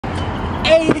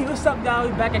What's up, y'all?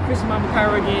 We back at Chris and Momma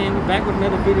KYRA again. We're back with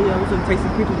another video. We're gonna take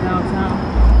some pictures downtown.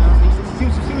 See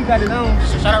we got it on.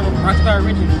 Shout out to Rockstar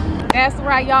Original. That's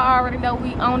right, y'all already know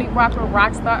we only rock with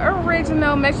Rockstar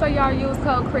Original. Make sure y'all use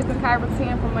code Chris and KYRA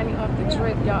 10 for money off the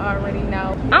trip. Y'all already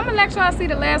know. I'm gonna let y'all see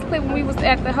the last clip when we was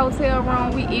at the hotel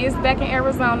room. We is back in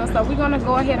Arizona, so we're gonna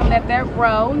go ahead and let that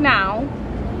roll now.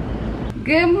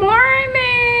 Good morning.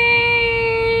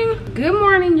 Good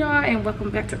morning, y'all, and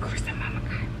welcome back to Chris and Momma KYRA.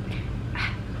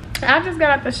 I just got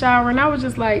out the shower and I was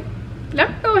just like, let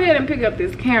me go ahead and pick up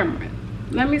this camera.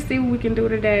 Let me see what we can do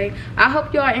today. I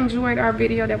hope y'all enjoyed our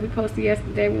video that we posted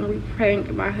yesterday when we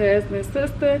pranked my husband's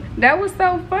sister. That was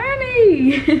so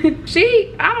funny.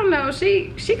 I don't know,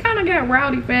 she kind of got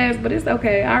rowdy fast, but it's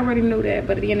okay. I already knew that,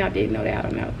 but again, I didn't know that. I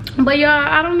don't know. But y'all,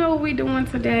 I don't know what we're doing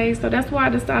today, so that's why I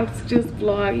decided to just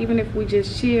vlog, even if we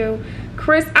just chill.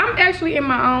 Chris, I'm actually in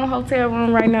my own hotel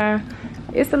room right now.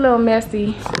 It's a little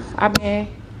messy. I've been,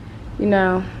 you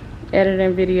know,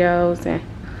 editing videos and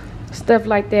stuff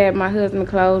like that. My husband's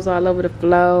clothes all over the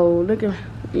floor. Look at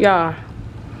y'all.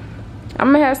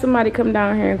 I'm gonna have somebody come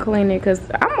down here and clean it because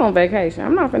I'm on vacation.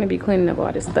 I'm not gonna be cleaning up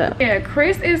all this stuff. Yeah,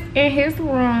 Chris is in his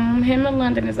room. Him and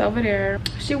London is over there.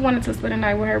 She wanted to spend the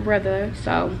night with her brother,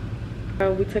 so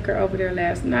we took her over there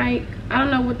last night. I don't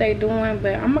know what they doing,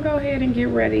 but I'm gonna go ahead and get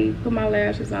ready, put my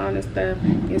lashes on and stuff,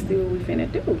 and see what we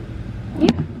finna do.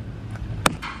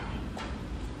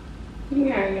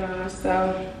 Yeah, y'all.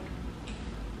 So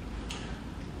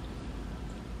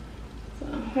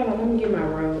hold on, let me get my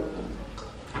robe.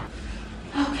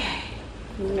 Okay,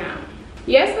 now,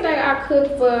 yesterday I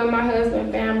cooked for my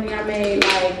husband family. I made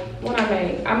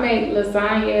I made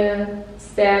lasagna,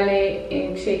 salad,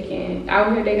 and chicken.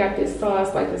 Out here they got this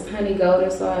sauce, like this honey golden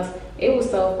sauce. It was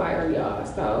so fire, y'all.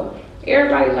 So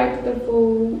everybody liked the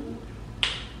food.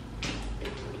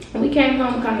 And we came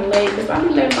home kind of late because I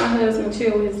be letting my husband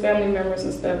chill with his family members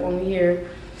and stuff when we here.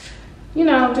 You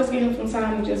know, just give him some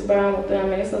time to just bond with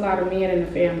them. And it's a lot of men in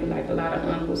the family, like a lot of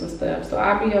uncles and stuff. So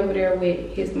I'll be over there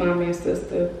with his mom and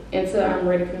sister until I'm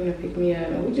ready for him to pick me up.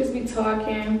 And we just be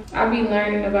talking. I'll be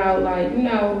learning about, like, you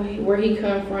know, where he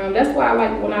come from. That's why,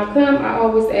 like, when I come, I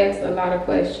always ask a lot of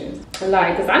questions.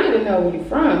 Like, because I need to know where you're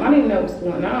from. I need to know what's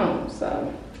going on.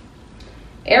 So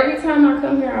every time I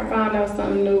come here, I find out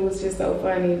something new. It's just so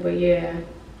funny. But yeah,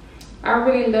 I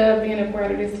really love being a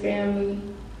part of this family.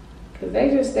 Cause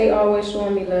they always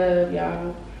showing me love,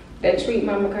 y'all. They treat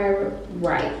Momma KYRA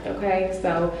right, okay?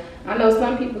 So I know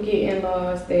some people get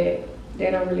in-laws that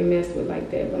they don't really mess with like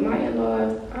that. But my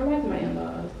in-laws, I like my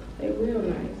in-laws. They real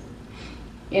nice.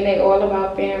 And they all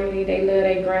about family. They love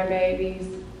their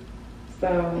grandbabies.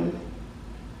 So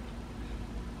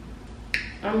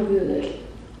I'm good.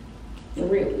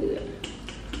 Real good.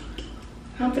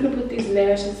 I'm gonna put these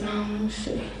lashes on.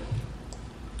 Shit.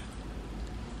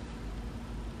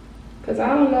 Cause I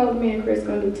don't know if me and Chris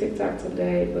gonna do TikTok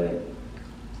today, but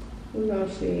we're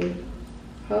gonna see.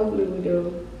 Hopefully we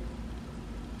do.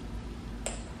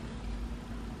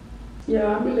 Yeah,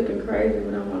 I'll be looking crazy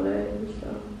without my lashes,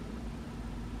 so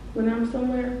when I'm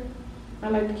somewhere, I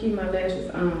like to keep my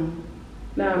lashes on.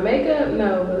 Now makeup,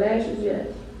 no, but lashes, yes.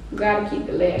 Gotta keep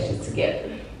the lashes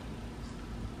together.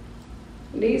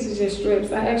 These are just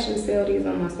strips. I actually sell these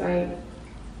on my site.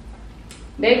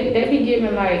 They be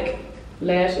giving like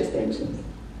lash extensions.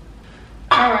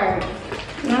 All right,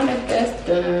 now that that's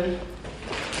done,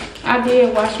 I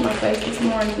did wash my face this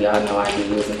morning. Y'all know I be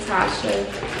using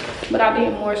Tasha, but I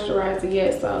didn't moisturize it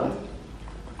yet, so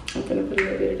I'm gonna put a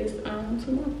little bit of this on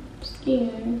to my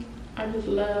skin. I just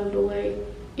love the way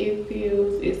it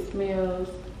feels, it smells,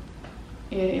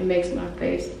 and it makes my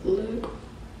face look.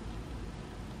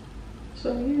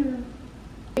 So yeah.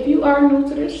 If you are new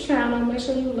to this channel, make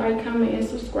sure you like, comment, and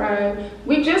subscribe.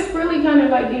 We just really kind of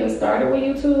like getting started with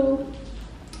YouTube.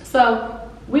 So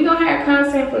we gonna have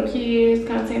content for kids,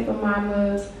 content for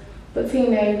mamas, for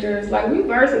teenagers. Like, we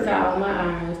versatile in my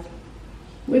eyes.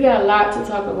 We got a lot to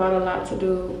talk about, a lot to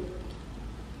do.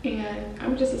 And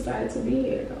I'm just excited to be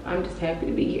here. I'm just happy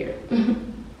to be here.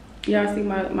 Y'all see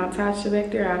my Tasha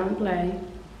back there? I don't play.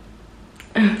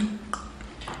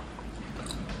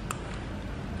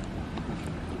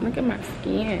 Look at my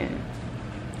skin.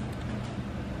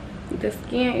 The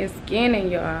skin is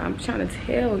skinning, y'all. I'm trying to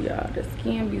tell y'all, the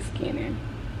skin be skinning.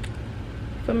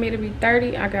 For me to be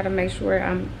 30, I gotta make sure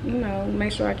I'm, you know,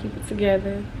 make sure I keep it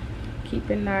together, keep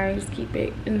it nice, keep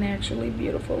it naturally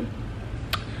beautiful.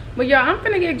 But y'all, I'm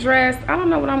finna get dressed. I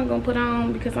don't know what I'm gonna put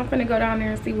on because I'm finna go down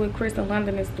there and see what Chris in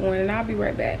London is doing, and I'll be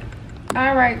right back.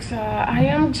 All right, y'all, I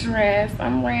am dressed.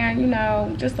 I'm wearing, you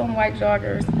know, just some white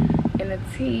joggers and a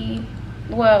tee.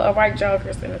 Well, a white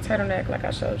joggers and a turtleneck like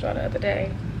I showed y'all the other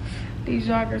day. These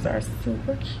joggers are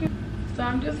super cute. So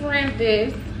I'm just wearing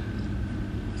this.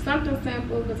 Something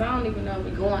simple because I don't even know if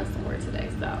we're going somewhere today.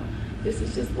 So this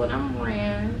is just what I'm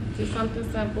wearing. Just something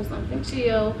simple, something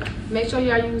chill. Make sure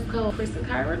y'all use code Chris and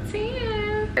KYRA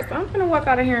 10. So I'm gonna walk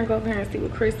out of here and go over here and see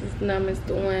what Chris is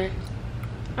doing.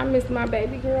 I miss my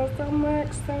baby girl so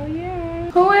much. So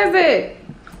yeah. Who is it?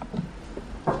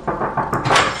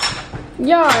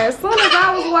 Y'all, as soon as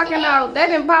I was walking out, that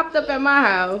done popped up at my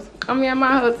house. I mean, at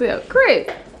my hotel. Chris,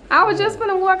 I was just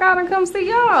gonna walk out and come see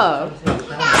y'all.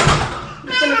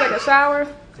 You finna take a shower?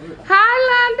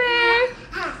 Hi,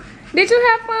 London. Did you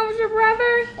have fun with your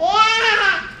brother?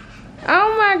 Yeah.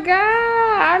 Oh my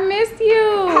God, I missed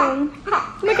you.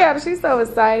 Look at her, she's so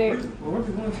excited. Where are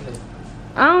we going today?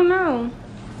 I don't know.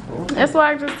 That's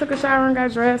why I just took a shower and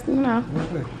got dressed, you know.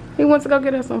 He went to go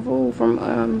get us some food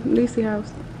from Niecy's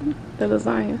house, the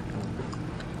lasagna.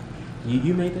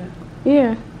 You made that?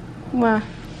 Yeah. Why?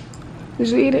 Did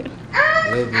you eat it?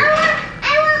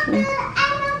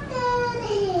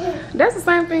 That's the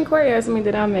same thing Quay asked me,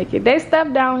 did I make it? They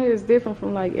stuff down here is different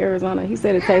from like Arizona. He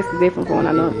said it tastes different from what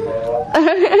I know.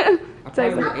 I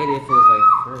probably would have ate it if it was like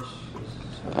fresh.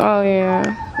 Oh yeah.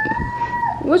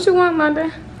 What you want,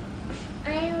 London?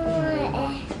 I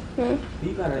want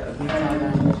You got a big tie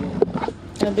down.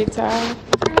 A big towel?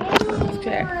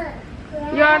 Check.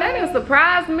 Y'all, that didn't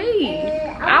surprise me.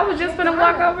 I was just gonna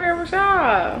walk over there with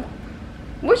y'all.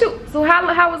 So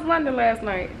how was London last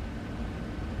night?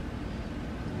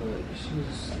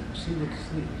 She went to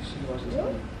sleep. She wasn't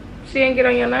asleep. She didn't get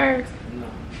on your nerves? No.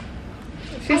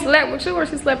 She slept with you or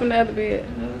she slept in the other bed?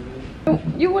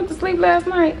 You went to sleep last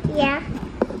night? Yeah.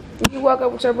 You woke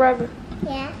up with your brother?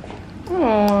 Yeah.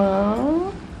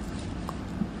 Aww.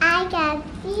 I got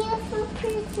beautiful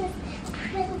princess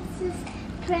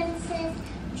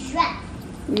dress.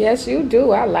 Yes, you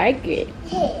do. I like it.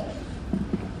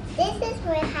 This is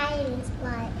my hiding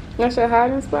spot. That's your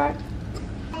hiding spot?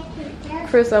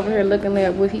 Chris over here looking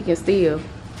at what he can steal.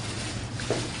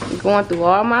 Going through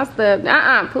all my stuff.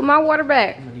 Put my water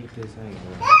back. I'm gonna eat this thing.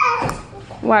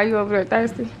 Why, you over there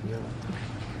thirsty? Yeah.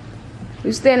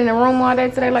 You staying in the room all day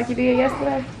today like you did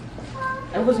yesterday?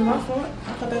 That wasn't my fault.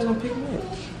 I thought they was gonna pick me up.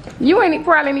 You ain't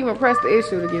probably didn't even press the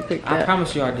issue to get picked I up.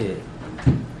 promise you I did.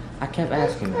 I kept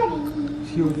asking her.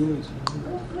 She would do it.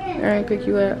 I ain't pick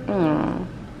you up. Aww.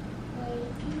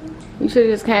 You should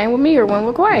have just came with me or went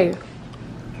with Quay.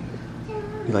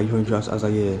 He's like, you ain't dressed? I was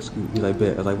like, yeah, scoot. He's like,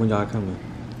 bet. I was like, when y'all coming?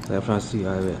 Like, I'm trying to see.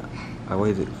 I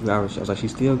waited a few hours. I was like,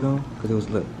 she's still gone? Because it was,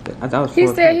 look. That was He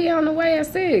 4 said o'clock. he on the way at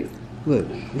 6. Look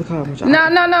how much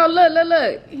No,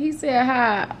 look. He said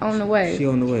hi on the way. She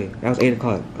on the way. That was 8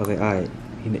 o'clock. I was like, all right.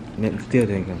 He still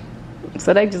didn't come.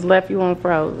 So they just left you on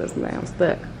froze. I'm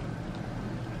stuck.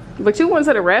 But you went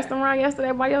to the restaurant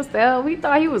yesterday by yourself. We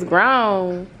thought he was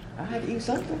grown. I had to eat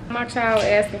something. My child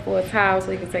asking for a towel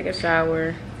so he can take a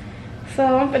shower. So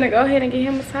I'm gonna go ahead and get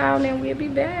him a towel and then we'll be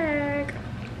back.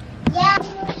 Yeah.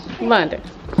 London,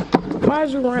 why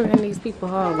is you running in these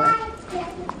people's hallway?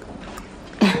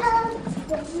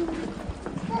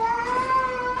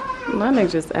 London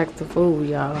just acting a fool,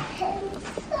 y'all.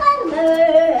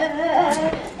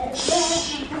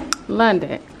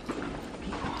 London.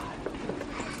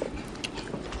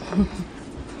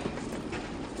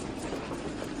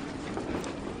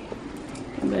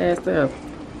 Messed up.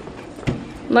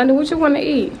 London, what you want to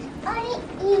eat? I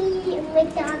eat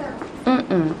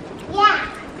McDonald's. Yeah.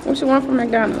 What you want from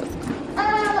McDonald's? I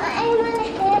want a hamburger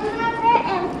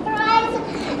and fries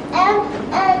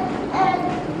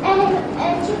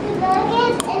and chicken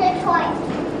nuggets and a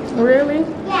toy. Really?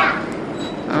 Yeah.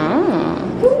 Oh.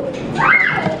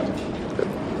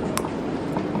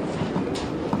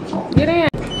 Get in.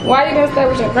 Why you didn't stay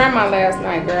with your grandma last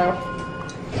night, girl?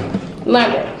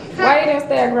 London, why you didn't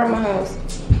stay at grandma's house?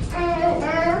 I don't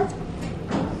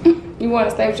know. You want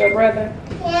to stay with your brother?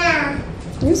 Yeah.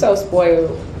 You so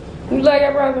spoiled. You love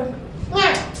your brother?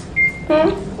 Yeah.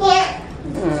 Hmm? Yeah.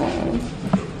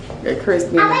 Good Chris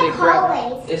being I a big like brother.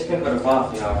 hallways. It's been with a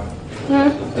boss, y'all.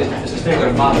 Hmm? It's been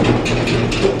with a boss.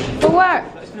 For what?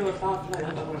 It's been with a boss.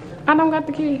 I don't got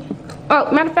the key.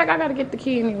 Oh, matter of fact, I got to get the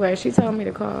key anyway. She told me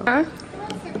to call. Huh?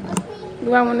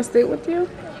 Do I want to sit with you?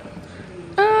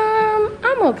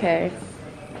 I'm okay.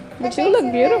 But you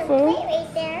look beautiful. Right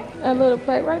there. A little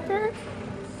plate right there.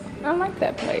 I like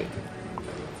that plate.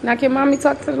 Now can mommy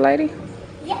talk to the lady?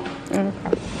 Yeah.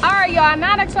 All right, y'all,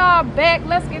 now that y'all back,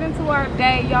 let's get into our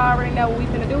day. Y'all already know what we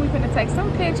finna do. We finna take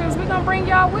some pictures. We gonna bring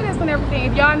y'all with us and everything.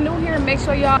 If y'all new here, make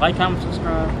sure y'all Like, comment,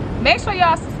 subscribe. make sure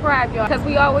y'all subscribe, y'all, because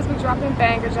we always be dropping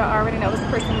bangers. Y'all already know it's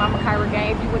Chris and Momma KYRA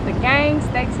gang. If you with the gang,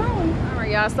 stay tuned. All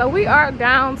right, y'all, so we are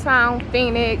downtown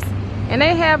Phoenix, And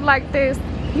they have like this,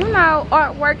 you know,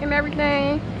 artwork and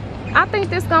everything. I think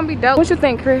this gonna be dope. What you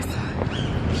think, Chris?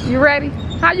 You ready?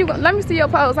 How you gonna, let me see your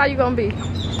pose. How you gonna be?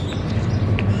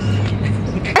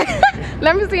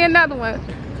 Let me see another one.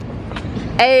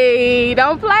 Hey,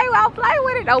 don't play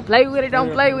with it. Don't play with it.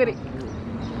 Don't play with it.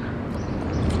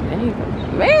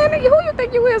 Man, who you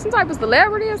think you is? Some type of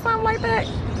celebrity or something like that?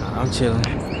 I'm chilling.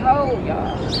 Oh,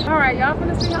 y'all. All right, y'all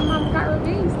finna see how Mama KYRA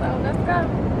be, so let's go.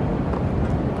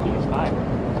 He's fire.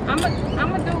 I'ma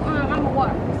walk.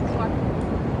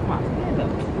 Come on, stand up.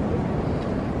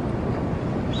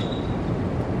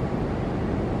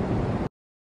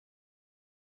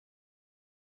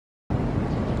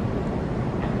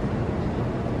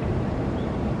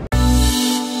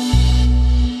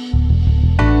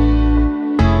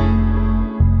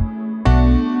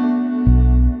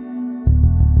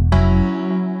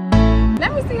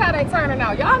 Turning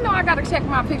out. Y'all know I gotta check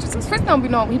my pictures because Chris don't be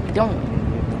knowing what he be doing.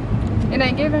 It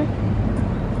ain't giving.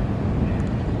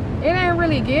 It ain't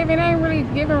really giving. It ain't really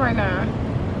giving right now.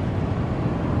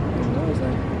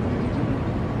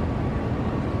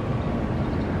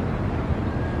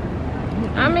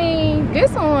 I mean,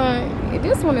 this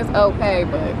one is okay,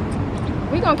 but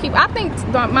we gonna keep. I think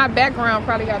my background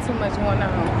probably got too much going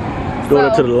on. Go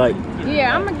up to the light.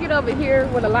 Yeah, I'm gonna get over here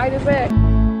where the light is at.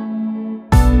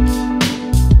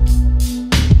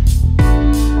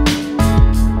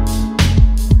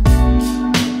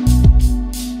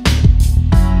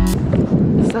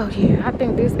 So yeah, I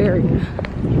think this area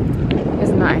is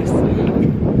nice.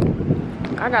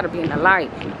 I gotta be in the light.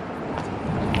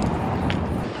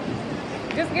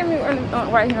 Just give me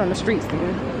right here on the streets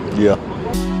then. Yeah.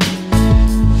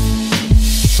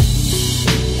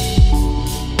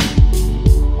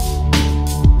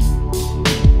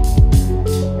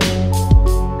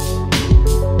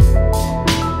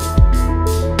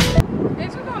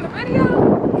 Did you doing the video?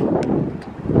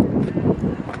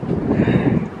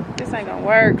 This ain't gonna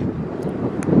work.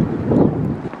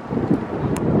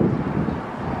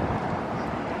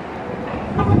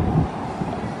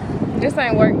 This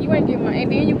ain't work. You ain't getting my,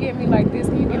 and then you get me like this.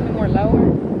 Can you get me more lower?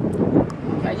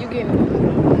 Like you getting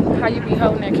how you be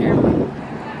holding that camera.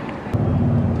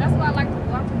 That's why I like to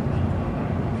walk.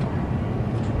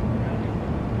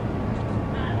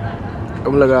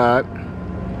 I'm looking alright.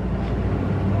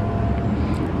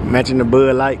 Matching the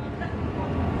Bud Light.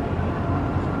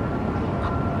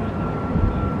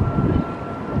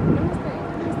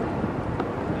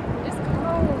 It's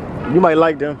cold. You might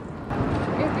like them.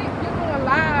 You're going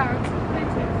live.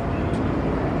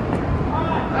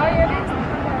 Oh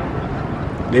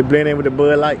yeah, They blend in with the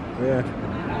Bud Light. Yeah.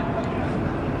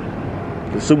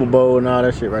 The Super Bowl and all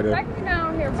that shit right there. take me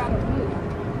down here by the wood.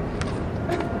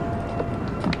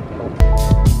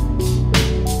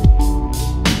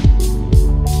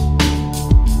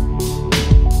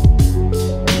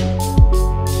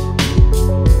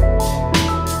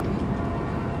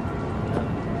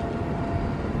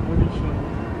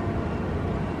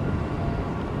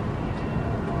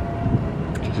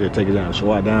 Should take it down,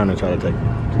 swat down and try to take it.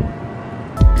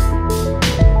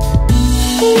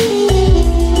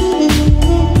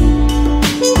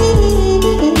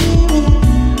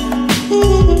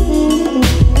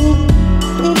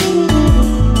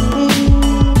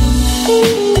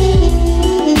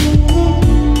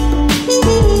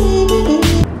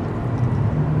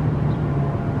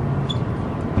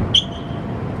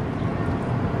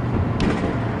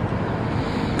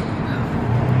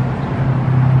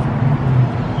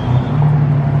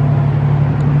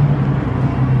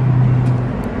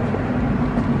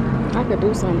 I could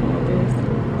do something like this.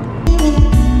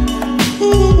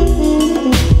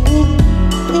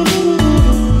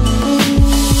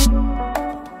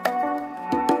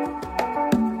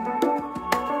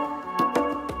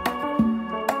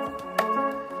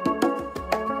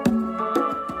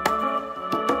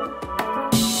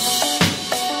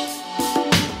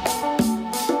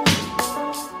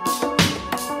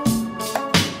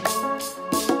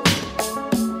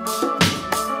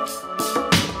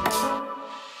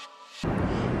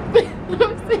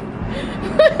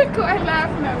 Quite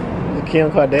laughing at me.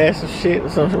 Kim Kardashian shit or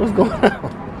something. What's going on?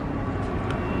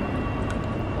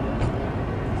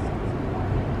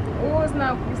 Oh, it's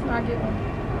not getting.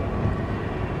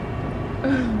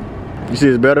 You see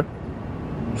it's better?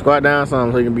 Squat down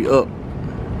some so you can be up.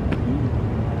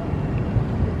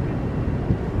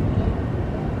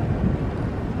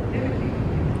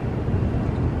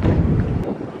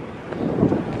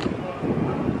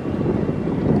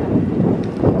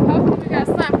 Hopefully we got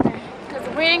something. Because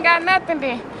if we ain't got nothing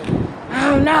then, I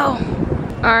don't know.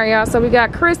 Alright y'all, so we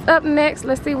got Chris up next.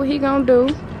 Let's see what he gonna do.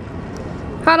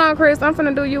 Hold on Chris, I'm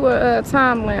finna do you a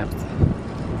time lapse.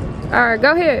 All right,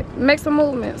 go ahead. Make some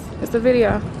movements. It's a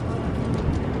video.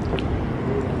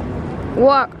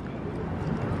 Walk.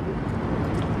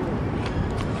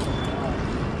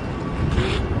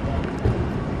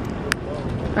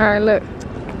 All right, look.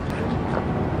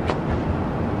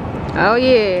 Oh,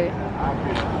 yeah.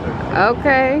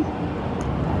 Okay.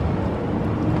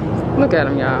 Look at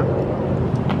him, y'all.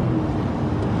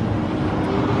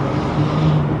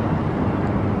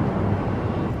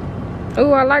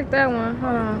 Ooh, I like that one.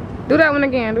 Hold on. Do that one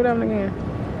again. Do that one again.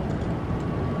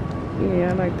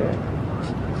 Yeah, I like that.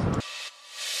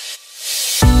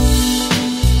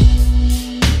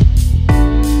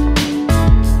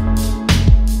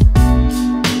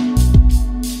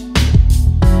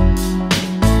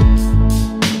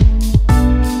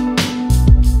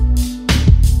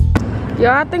 Y'all,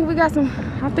 I think we got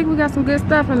some good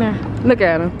stuff in there. Look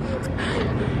at him.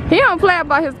 He don't play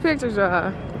about his pictures,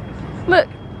 y'all. Look.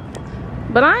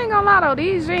 But I ain't gonna lie though,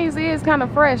 these jeans is kind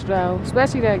of fresh though.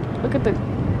 Especially that, look at the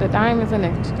diamonds in the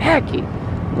jacket.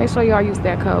 Make sure y'all use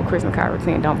that code Chris and KYRA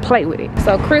 10. Don't play with it.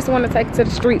 So Chris wanna take it to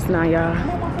the streets now, y'all.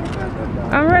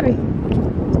 I'm ready.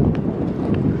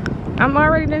 I'm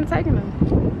already done taking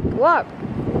them. Walk.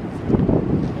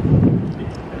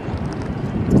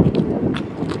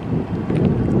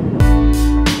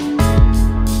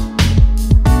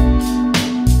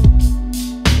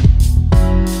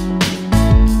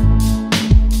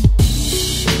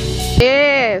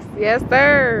 Yes,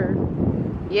 sir.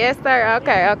 Yes, sir.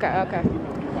 Okay.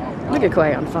 Look at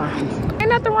Clay on the phone. Ain't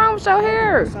nothing wrong with your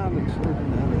hair.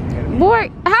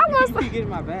 Boy, how much? You get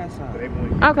my bad side.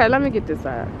 Okay, let me get this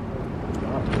side.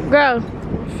 Go.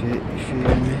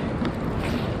 Feel me?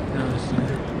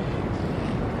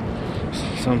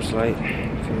 Some slight.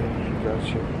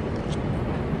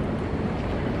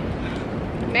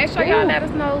 Make sure y'all let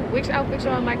us know which outfit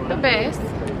y'all like the best.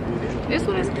 This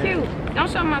one is cute. Don't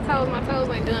show my toes. My toes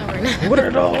ain't done right now. What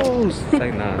are those?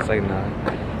 Say nah. I ain't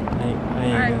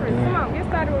Alright, Chris, come on. Get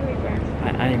started with me, friend.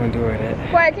 I ain't gonna do it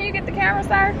that. Wait, can you get the camera,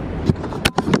 sir?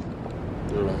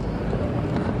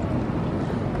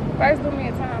 First, do me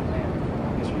a time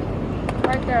lapse.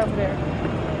 Right there, over there.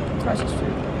 Touch the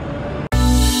street.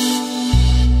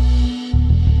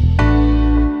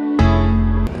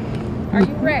 Are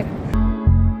you ready?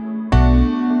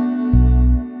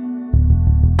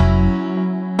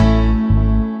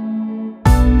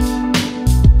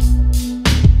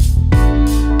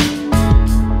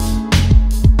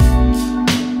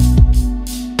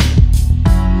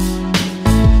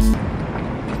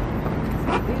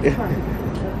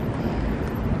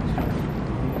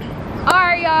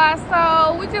 Alright, y'all,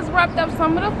 so we just wrapped up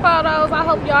some of the photos. I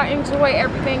hope y'all enjoy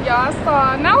everything y'all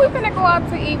saw. Now we finna go out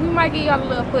to eat. We might give y'all a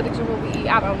little footage of what we eat.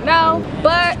 I don't know,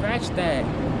 but scratch that.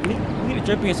 We need to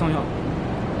drip this on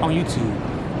YouTube.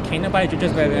 Can't nobody drip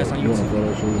this baby ass on YouTube.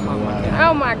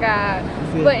 oh my god.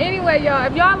 But anyway, y'all,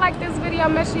 if y'all like this video,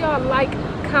 make sure y'all like,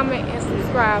 comment, and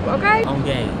subscribe, okay? On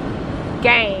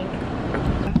gang.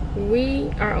 We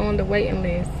are on the waiting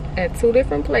list at 2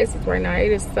 different places right now.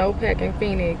 It is so packed in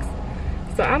Phoenix.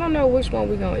 So I don't know which one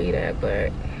we're gonna eat at,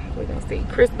 but we're gonna see.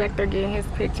 Chris back there getting his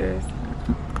pictures.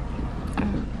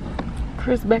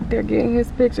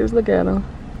 Look at him.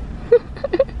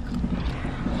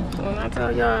 When I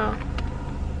tell y'all.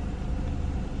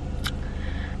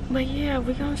 But yeah,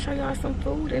 we're gonna show y'all some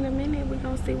food in a minute. We're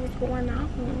gonna see what's going on.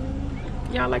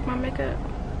 Y'all like my makeup?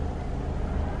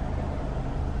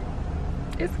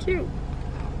 It's cute.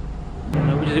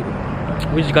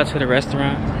 We just got to the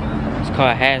restaurant. It's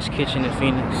called Hash Kitchen in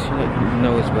Phoenix. You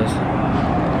know it's best.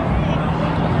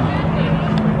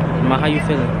 Ma, how you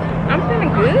feeling? I'm feeling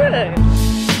good.